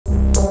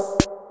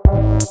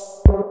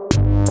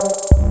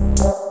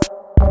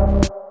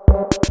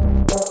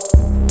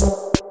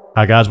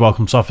Hi guys,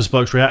 welcome to Office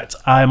Blokes React.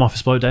 I am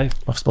Office Bloke Dave.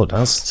 Office Bloke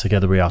Daz.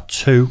 Together we are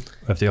two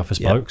of the Office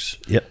Blokes.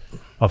 Yep.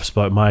 Office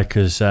Bloke Mike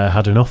has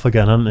had enough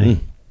again, hasn't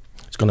he?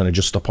 He's gone on a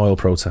Just Stop Oil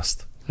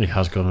protest. He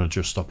has gone on a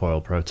Just Stop Oil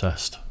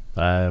protest.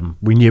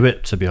 We knew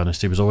it, to be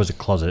honest. He was always a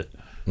closet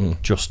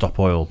Just Stop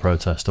Oil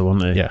protester,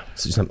 wasn't he? Yeah,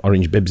 it's just an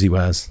orange bibs he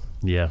wears.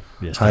 Yeah.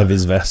 Yes,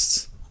 High-vis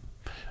vests.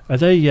 Are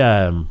they,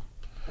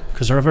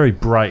 because they're a very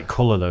bright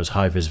colour, those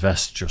high-vis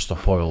vests Just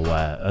Stop Oil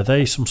wear. Are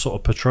they some sort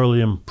of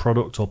petroleum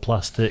product or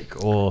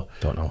plastic or...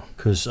 Don't know.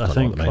 Because I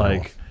think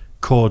like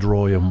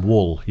corduroy and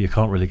wool, you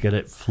can't really get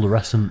it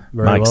fluorescent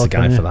very Mike's well, the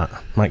guy for that.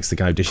 Mike's the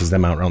guy who dishes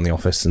them out around the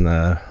office and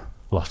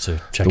we'll have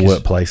to check the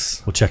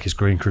workplace. We'll check his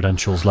green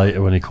credentials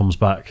later when he comes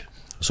back.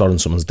 I saw on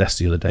someone's desk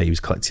the other day, he was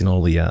collecting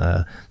all the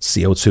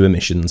CO2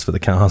 emissions for the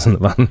cars and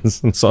the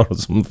vans and saw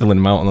someone filling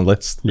them out on the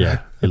list. Yeah,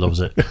 he loves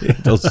it. He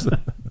does.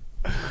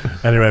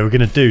 Anyway, we're going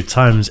to do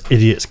Times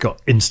Idiots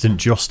Got Instant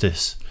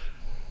Justice.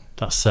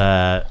 That's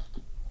back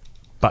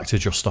to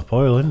Just Stop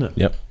Oil, isn't it?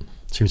 Yep.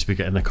 Seems to be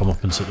getting their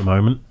comeuppance at the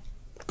moment.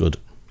 Good.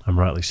 And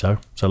rightly so.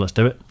 So let's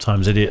do it.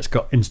 Times Idiots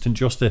Got Instant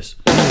Justice.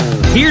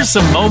 Here's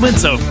some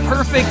moments of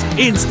perfect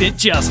instant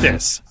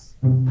justice.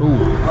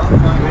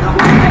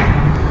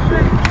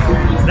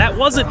 That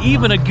wasn't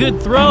even a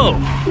good throw.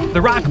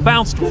 The rock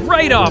bounced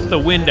right off the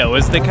window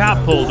as the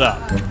cop pulled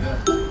up.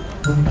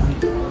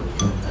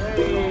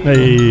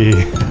 Hey.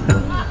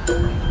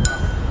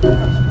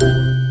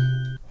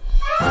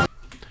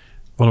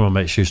 One of my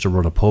mates used to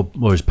run a pub.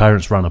 Well, his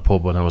parents ran a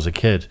pub when I was a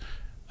kid.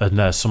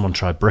 And someone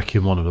tried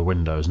bricking one of the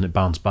windows, and it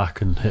bounced back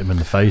and hit him in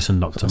the face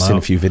and knocked him out. I've seen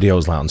a few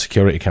videos like on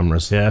security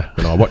cameras. Yeah,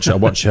 you know, I watch.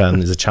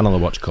 There's a channel I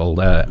watch called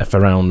F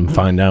Around and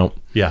Find Out.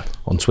 Yeah,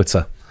 on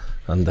Twitter,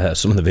 and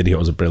some of the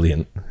videos are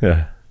brilliant.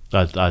 Yeah,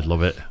 I'd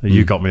love it.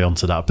 You got me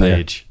onto that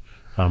page. Yeah.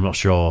 I'm not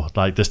sure.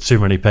 Like, there's too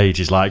many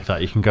pages like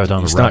that. You can go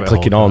down. Start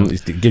clicking on.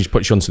 It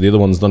puts you onto the other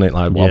ones, doesn't it?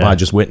 Like what have I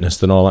just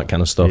witnessed and all that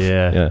kind of stuff.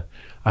 Yeah.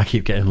 I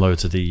keep getting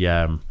loads of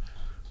the.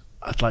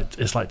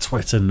 It's like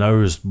Twitter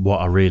knows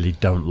what I really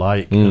don't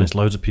like, and it's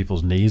loads of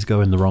people's knees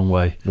going the wrong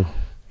way.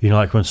 You know,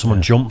 like when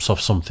someone jumps off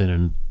something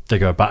and they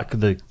go back.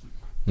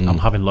 I'm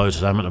having loads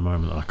of them at the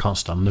moment, and I can't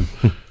stand them.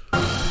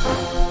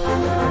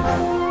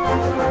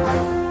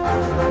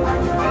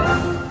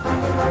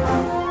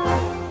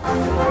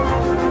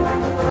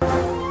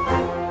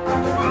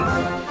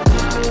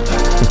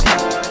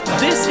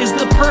 This is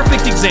the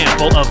perfect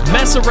example of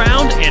mess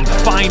around and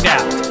find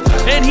out,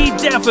 and he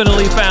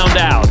definitely found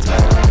out.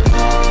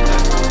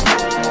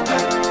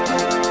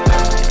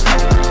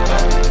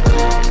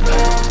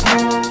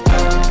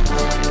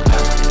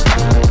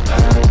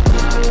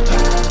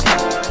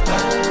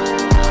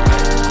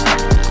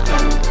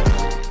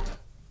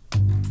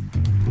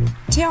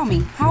 Tell me,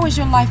 how is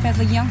your life as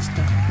a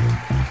youngster?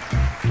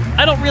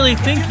 I don't really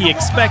think he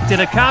expected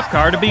a cop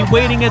car to be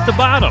waiting at the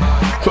bottom.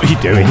 What are you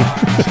doing?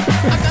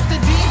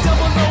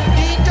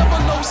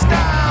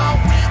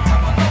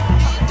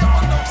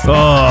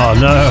 Oh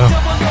no!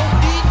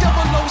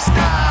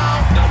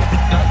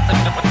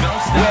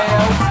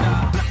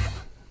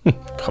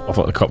 I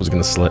thought the cop was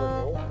going to slip.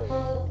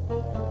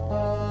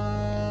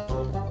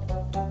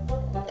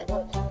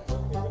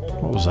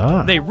 What was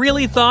that? They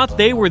really thought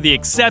they were the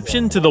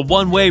exception to the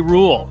one-way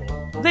rule.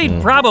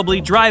 They'd probably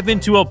drive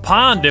into a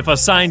pond if a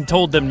sign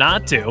told them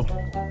not to.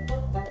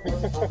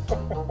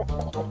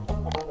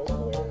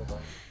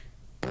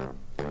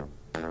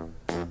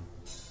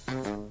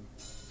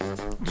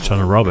 Trying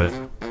to rob it.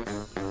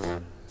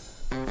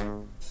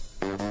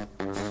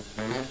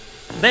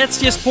 That's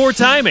just poor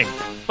timing.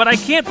 But I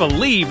can't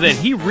believe that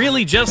he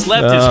really just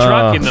left his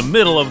truck in the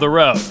middle of the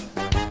road.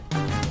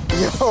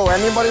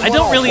 I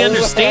don't really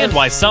understand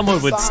why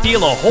someone would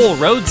steal a whole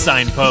road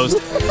signpost,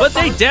 but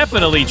they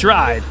definitely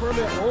tried.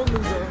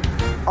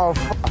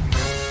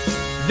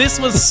 This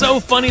was so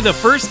funny the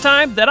first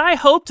time that I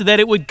hoped that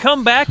it would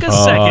come back a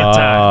second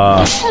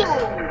time.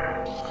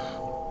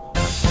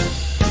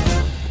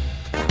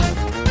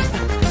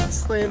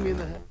 Slam me in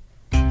the head.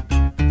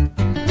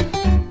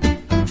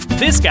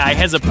 This guy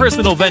has a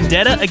personal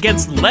vendetta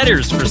against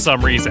letters for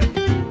some reason.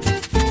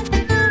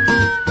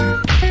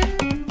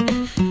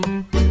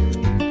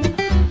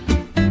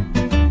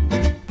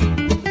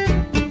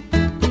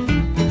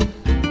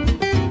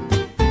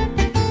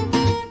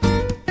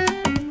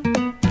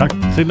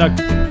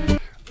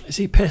 Is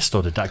he pissed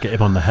or did that get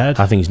him on the head?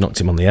 I think he's knocked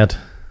him on the head.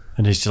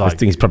 And he's like, I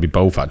think he's probably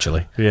both,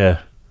 actually. Yeah.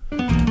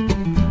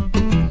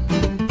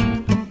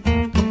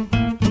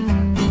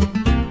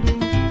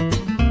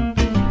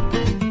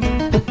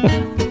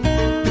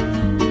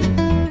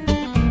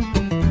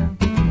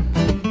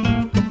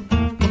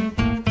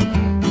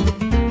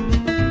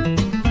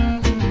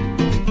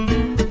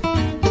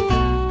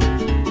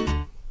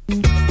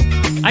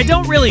 I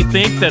don't really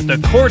think that the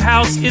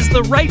courthouse is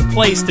the right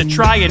place to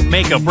try and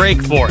make a break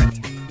for it.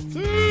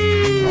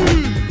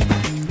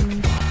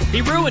 He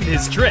ruined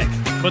his trick,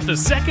 but the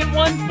second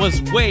one was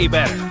way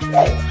better.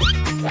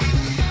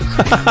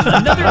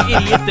 Another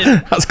idiot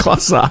that... That's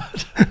class,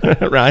 that.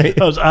 Right?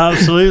 That was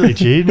absolutely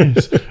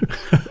genius.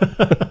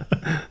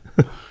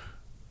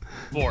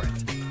 For it.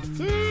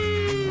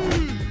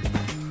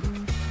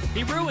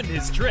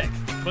 his trick,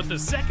 but the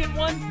second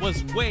one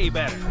was way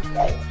better.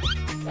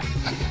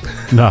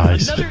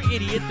 Nice. Another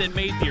idiot that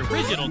made the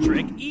original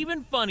trick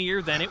even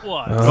funnier than it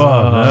was.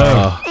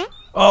 Oh, no.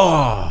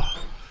 Oh.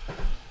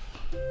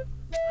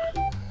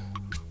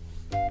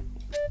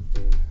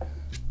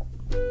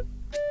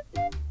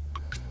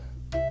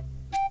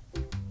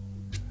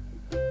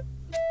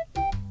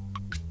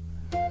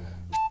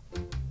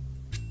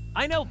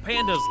 I know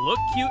pandas look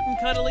cute and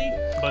cuddly,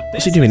 but this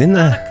What's he doing is in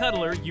not there? a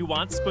cuddler you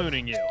want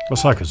spooning you.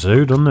 Looks like a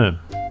zoo, doesn't it?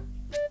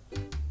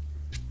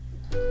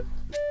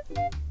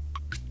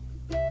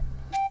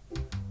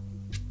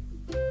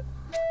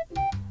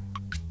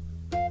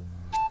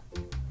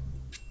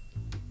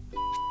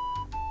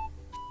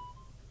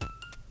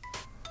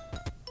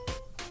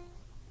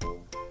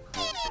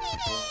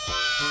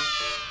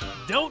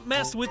 Don't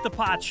mess with the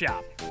pot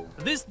shop.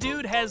 This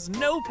dude has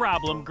no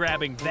problem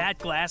grabbing that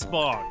glass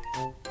bong.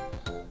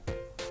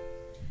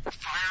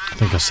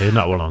 I think I've seen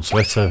that one on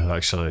Twitter,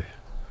 actually.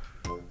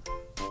 You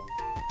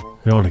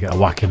don't want to get a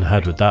whack in the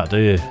head with that, do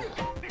you?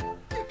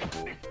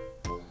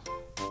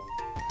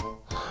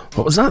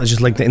 What was that? They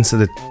just legged it into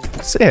the...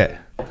 That's it?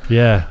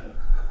 Yeah.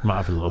 Might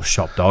have a little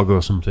shop dog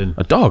or something.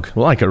 A dog?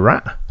 Like a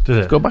rat? Did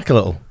it? Go back a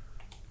little.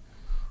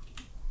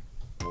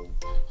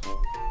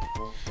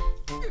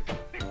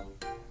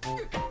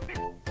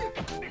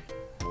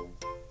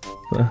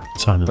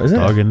 Tiny What is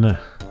little it? dog, isn't it?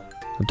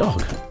 A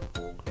dog?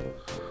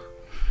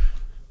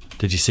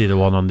 Did you see the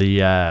one on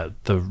the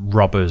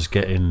robbers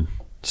getting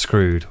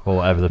screwed or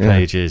whatever the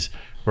page is,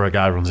 where a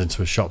guy runs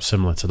into a shop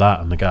similar to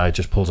that, and the guy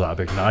just pulls out a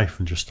big knife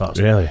and just starts.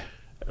 Really?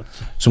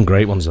 Some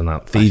great ones on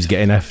that. Thieves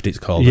Getting Effed, it's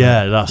called.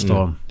 Yeah, that's the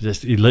one.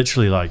 He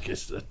literally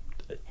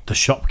the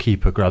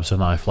shopkeeper grabs a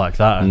knife like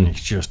that, and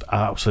he's just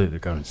absolutely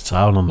going to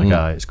town on the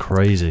guy. It's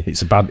crazy.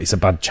 It's a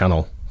bad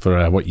channel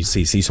for what you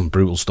see. See some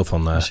brutal stuff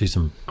on there. I see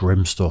some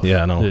grim stuff.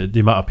 Yeah, I know.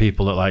 The amount of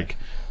people that like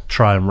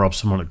try and rob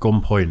someone at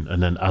gunpoint,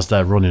 and then as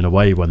they're running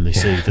away, when they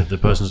see that the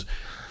person's,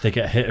 they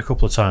get hit a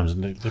couple of times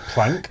and they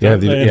plank. Yeah,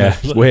 don't they? yeah.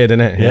 It's weird,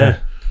 isn't it? Yeah.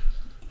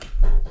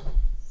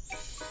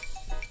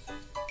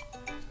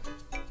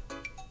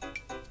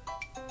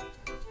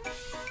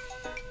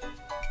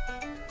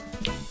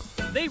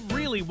 They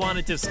really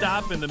wanted to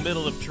stop in the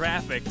middle of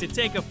traffic to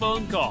take a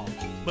phone call,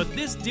 but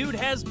this dude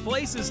has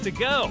places to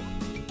go.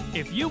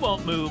 If you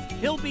won't move,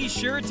 he'll be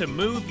sure to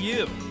move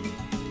you.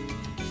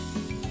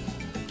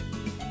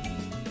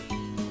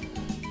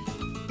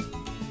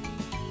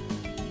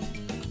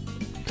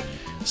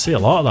 See a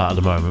lot of that at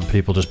the moment.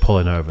 People just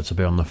pulling over to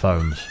be on the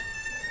phones.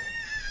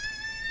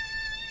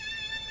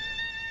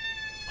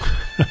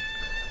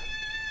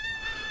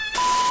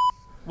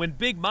 When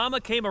Big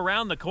Mama came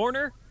around the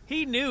corner,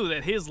 he knew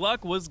that his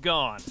luck was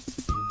gone.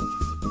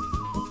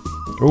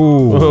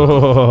 Ooh.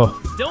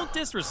 Oh. Don't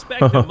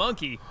disrespect the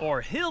monkey,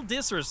 or he'll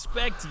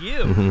disrespect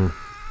you.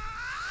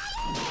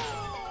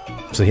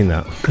 Seen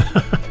that.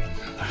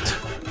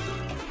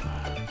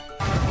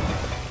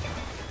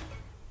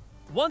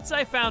 Once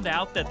I found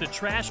out that the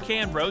trash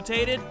can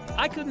rotated,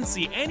 I couldn't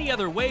see any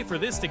other way for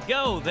this to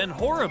go than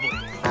horribly.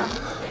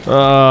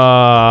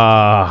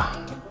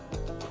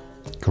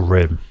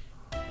 Grim.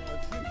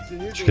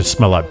 You could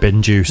smell like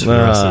bin juice for the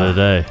rest of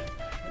the day.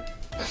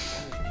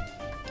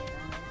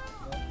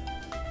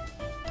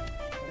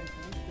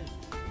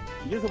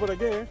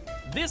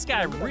 This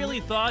guy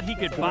really thought he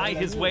could buy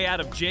his way out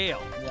of jail,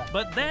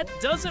 but that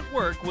doesn't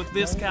work with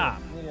this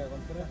cop.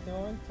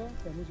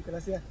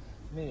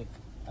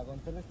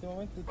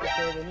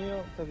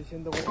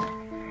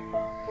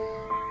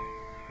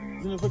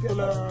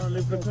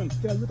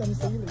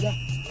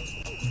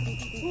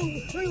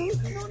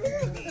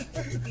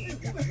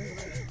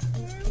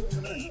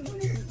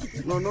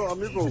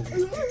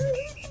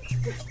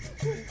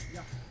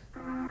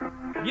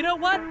 You know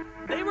what?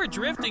 They were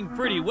drifting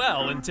pretty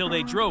well until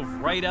they drove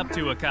right up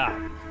to a cop.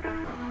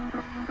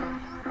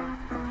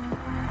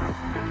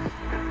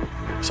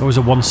 It's always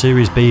a 1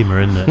 Series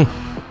Beamer, isn't it?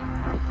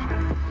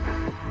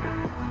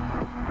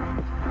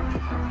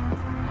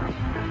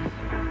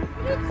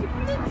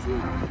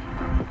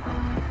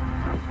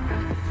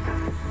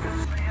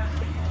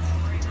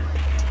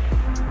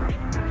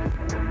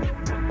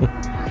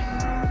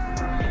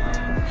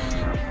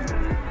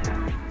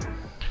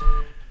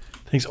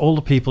 I think all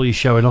the people you're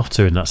showing off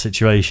to in that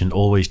situation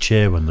always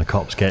cheer when the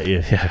cops get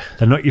you. Yeah.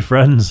 They're not your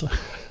friends.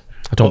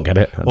 I don't get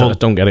it. I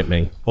don't get it,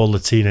 me. All the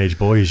teenage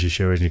boys you're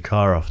showing your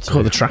car off to.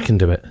 Cut the track and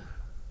do it.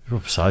 Well,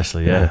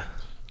 precisely, yeah.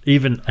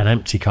 Even an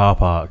empty car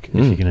park, if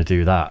you're going to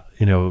do that,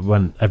 you know,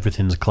 when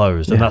everything's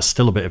closed. And that's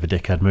still a bit of a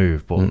dickhead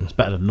move, but it's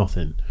better than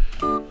nothing.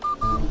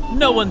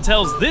 No one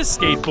tells this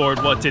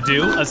skateboard what to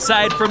do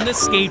aside from the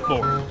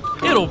skateboard.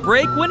 It'll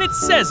break when it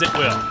says it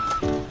will.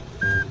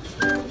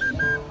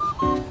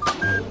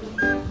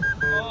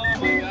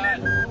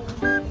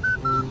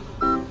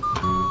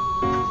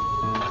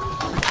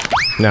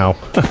 Now.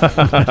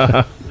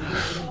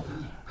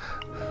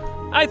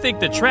 I think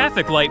the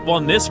traffic light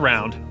won this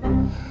round.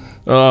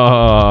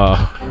 Oh.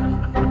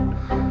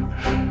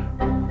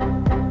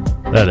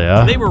 There they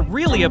are. They were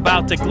really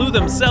about to glue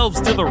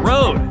themselves to the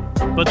road,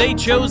 but they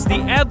chose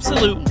the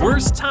absolute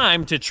worst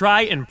time to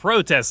try and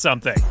protest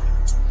something.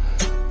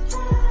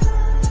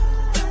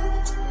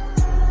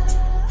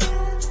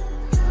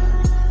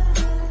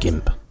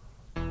 Gimp.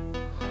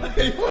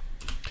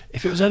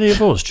 If it was any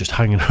of us just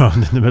hanging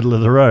around in the middle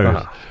of the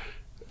road,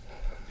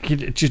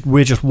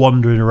 we're just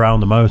wandering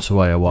around the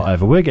motorway or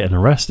whatever, we're getting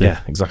arrested.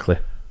 Yeah, exactly.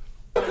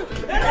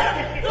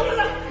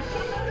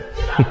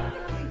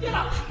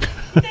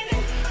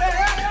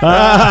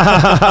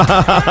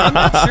 I'm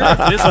not sure if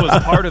this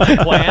was part of the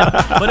plan,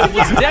 but it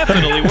was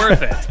definitely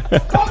worth it.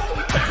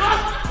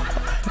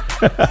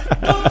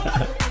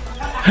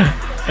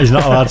 He's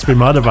not allowed to be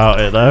mad about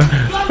it, though.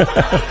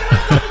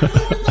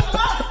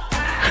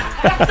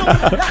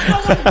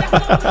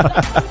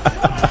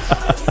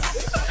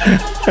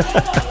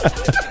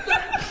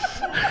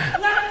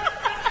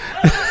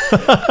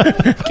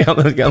 Get on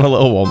the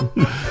little one.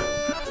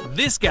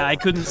 This guy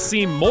couldn't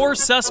seem more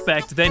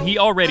suspect than he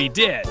already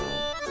did.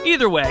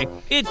 Either way,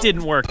 it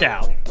didn't work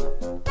out.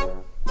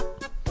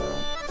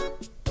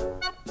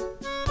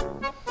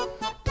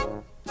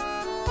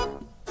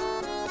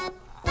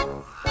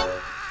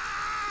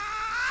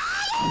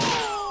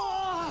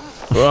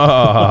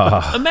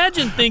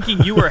 Imagine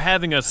thinking you were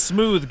having a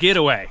smooth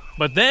getaway,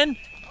 but then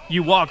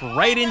you walk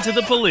right into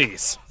the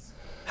police.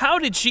 How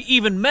did she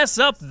even mess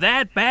up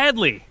that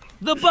badly?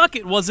 The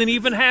bucket wasn't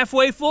even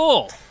halfway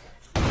full.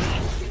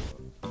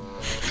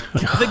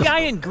 The guy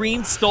in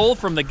green stole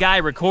from the guy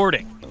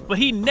recording, but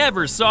he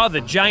never saw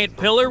the giant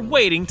pillar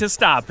waiting to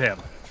stop him.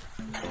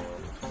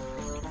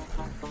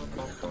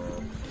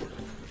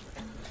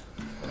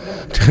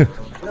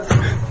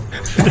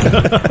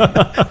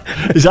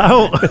 He's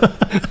out.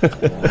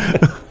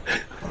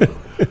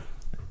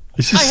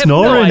 He's just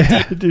snoring.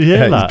 No Did you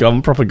hear that? He's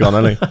gone, proper gone,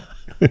 hasn't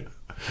he?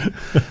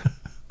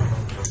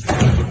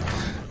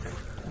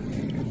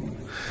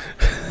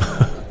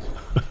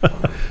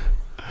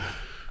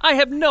 I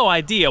have no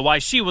idea why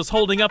she was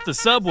holding up the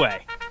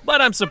subway,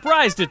 but I'm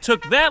surprised it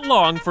took that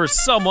long for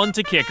someone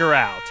to kick her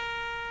out.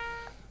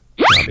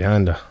 Right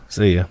behind her.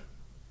 See ya.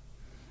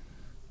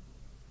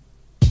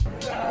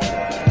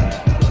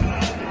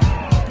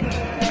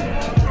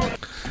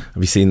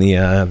 Have you seen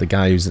the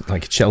guy who's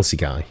like a Chelsea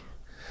guy?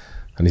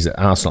 And he's at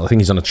Arsenal. I think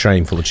he's on a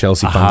train full of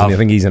Chelsea fans. And I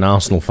think he's an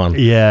Arsenal fan.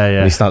 Yeah, yeah.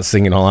 And he starts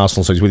singing all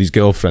Arsenal songs with his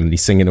girlfriend. And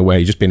he's singing away.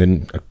 He's just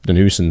being a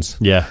nuisance.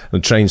 Yeah.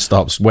 And the train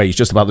stops. Wait, he's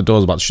just about the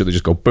door's about to shut. They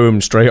just go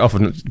boom, straight off.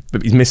 And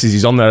his missus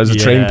is on there as the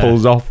train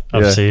pulls off.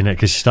 I've seen it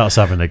because she starts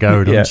having a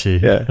go, doesn't she?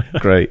 Yeah,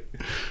 great.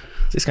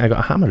 This guy got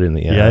a hammer in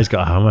the air. Yeah, he's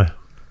got a hammer.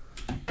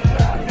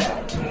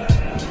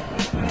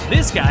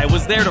 This guy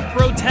was there to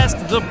protest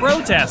the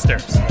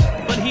protesters,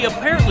 but he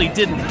apparently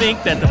didn't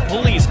think that the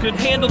police could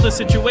handle the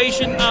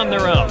situation on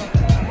their own.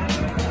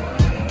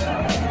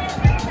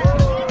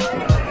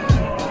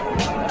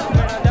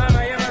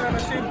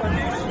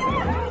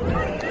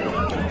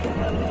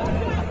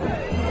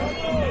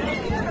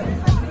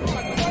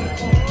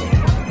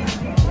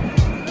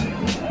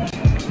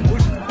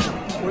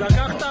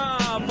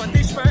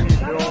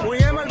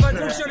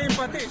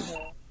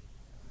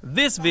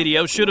 This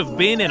video should have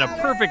been in a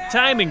perfect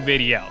timing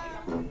video.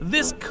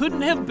 This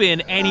couldn't have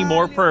been any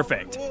more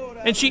perfect.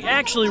 And she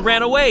actually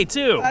ran away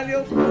too.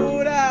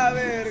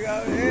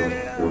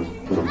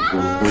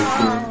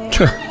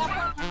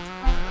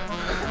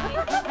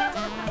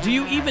 Do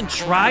you even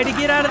try to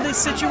get out of this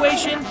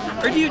situation?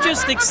 Or do you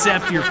just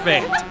accept your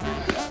fate?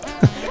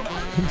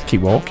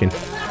 Keep walking.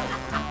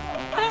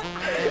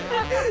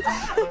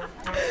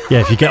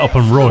 Yeah, if you get up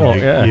and run,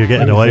 you're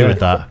getting away with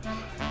that.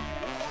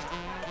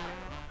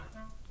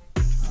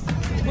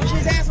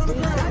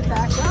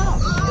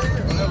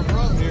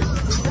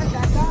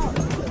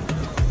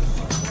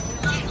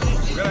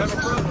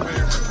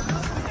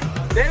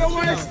 They don't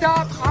want to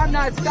stop, I'm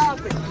not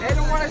stopping. They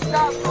don't want to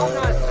stop, I'm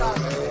not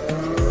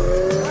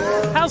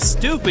stopping. How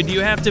stupid do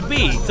you have to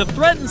be to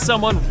threaten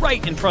someone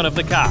right in front of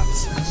the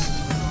cops?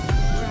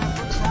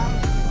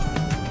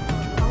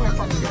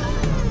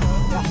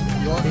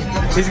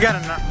 He's got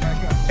a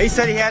knife. He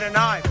said he had a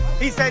knife.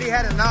 He said he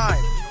had a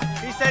knife.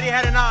 He said he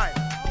had a knife.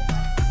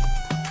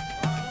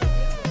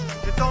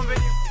 It's on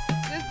video.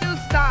 This dude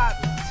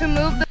stopped to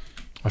move the...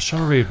 I was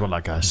trying to read what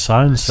that guy's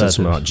sign said. It's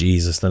something like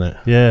Jesus, doesn't it?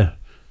 Yeah.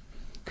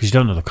 Because you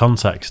don't know the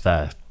context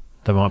there.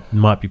 They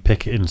might be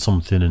picketing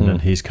something and then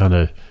he's kind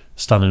of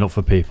standing up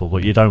for people,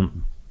 but you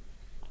don't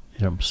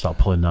start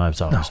pulling knives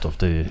out and stuff,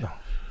 do you?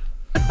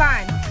 It's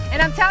fine.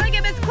 And I'm telling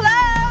him it's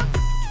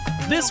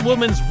closed. This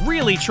woman's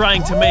really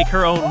trying to make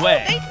her own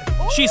way.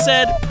 She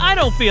said, I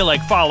don't feel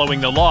like following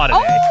the law today.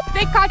 Oh,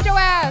 they caught your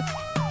ass.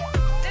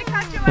 They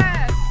caught your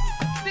ass.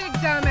 Big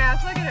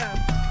dumbass. Look at him.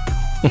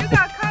 You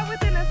got caught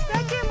within a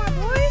second, my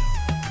boy.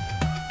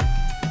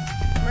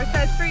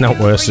 Mercedes free. Not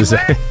worse, is it?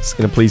 It's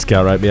in a police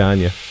car right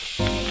behind you.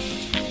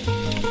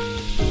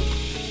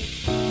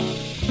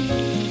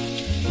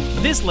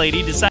 This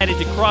lady decided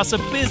to cross a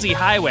busy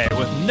highway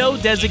with no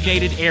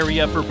designated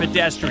area for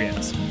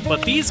pedestrians.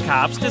 But these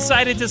cops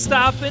decided to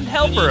stop and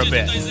help her a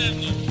bit.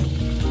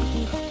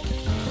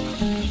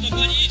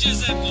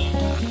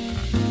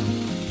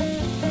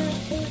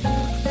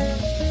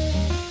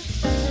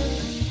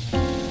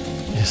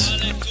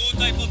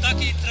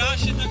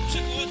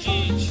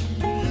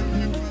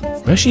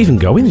 Where's she even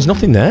going? There's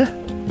nothing there.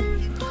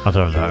 I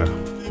don't know.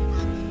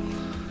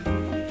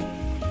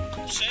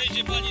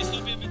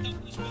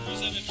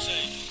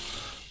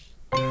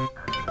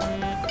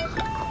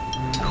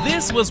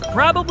 This was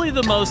probably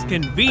the most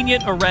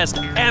convenient arrest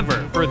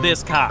ever for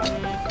this cop.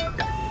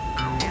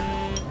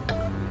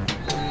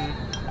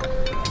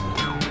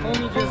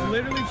 Homie just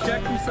literally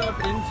checked himself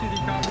into the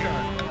cop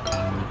car.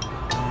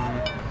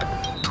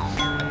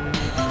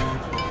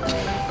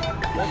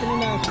 Nothing in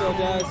Nashville,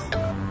 guys.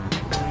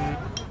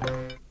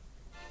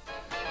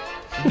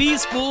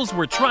 These fools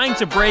were trying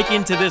to break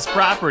into this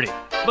property,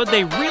 but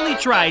they really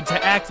tried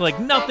to act like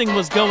nothing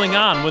was going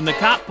on when the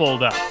cop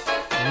pulled up.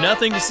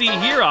 Nothing to see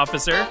here,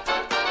 officer.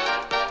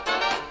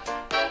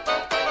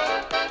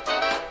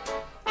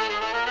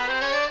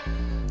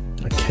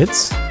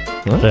 Kids?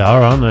 Huh? They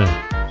are, aren't they?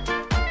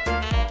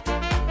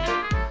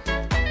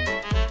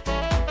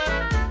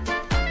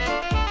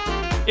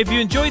 If you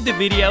enjoyed the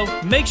video,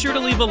 make sure to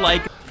leave a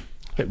like. A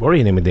bit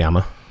worrying him with the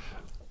hammer.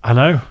 I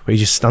know. Where you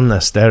just stand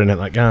there staring at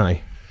that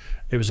guy.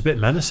 It was a bit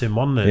menacing,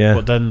 wasn't it? Yeah.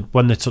 But then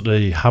when they took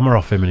the hammer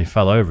off him and he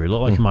fell over, he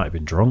looked like he might have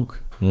been drunk.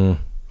 But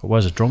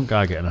where's a drunk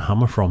guy getting a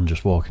hammer from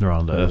just walking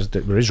around there?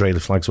 There were Israeli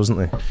flags, wasn't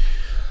there?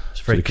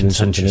 It's a very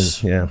contentious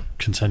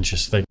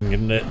thing,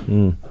 isn't it?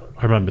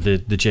 I remember the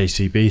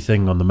JCB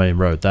thing on the main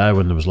road there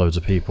when there was loads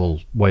of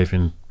people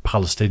waving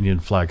Palestinian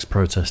flags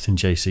protesting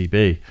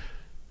JCB.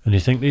 And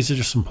you think these are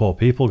just some poor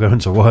people going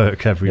to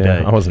work every day.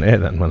 I wasn't here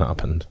then when that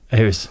happened.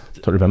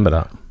 Don't remember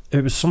that.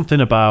 It was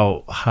something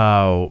about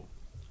how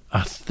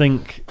I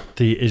think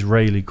the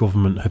Israeli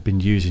government had been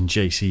using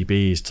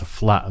JCBs to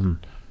flatten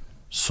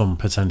some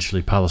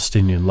potentially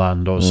Palestinian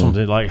land or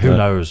something, like who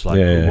knows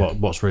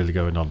what's really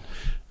going on.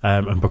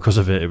 And because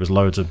of it, it was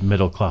loads of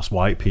middle-class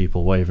white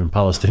people waving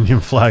Palestinian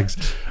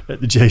flags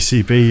at the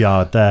JCB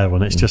yard there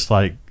when it's just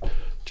like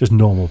just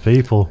normal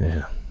people.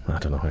 Yeah, I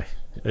don't know.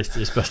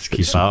 It's best to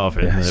keep out of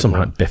it. Yeah, some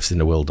like biffs in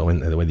the world,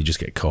 don't they? The way they just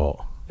get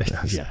caught.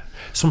 Yeah,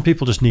 some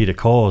people just need a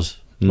cause.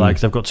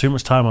 Like they've got too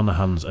much time on their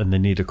hands and they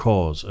need a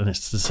cause. And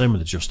it's the same with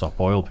the Just Stop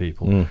Oil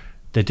people.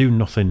 They do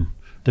nothing.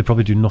 They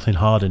probably do nothing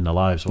hard in their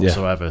lives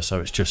whatsoever.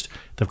 So it's just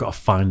they've got to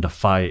find a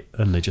fight,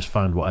 and they just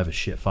find whatever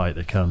shit fight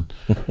they can.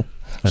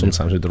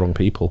 Sometimes with the wrong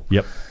people.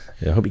 Yep.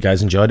 Yeah, I hope you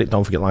guys enjoyed it.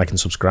 Don't forget to like and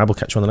subscribe. We'll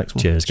catch you on the next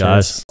one. Cheers,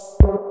 guys.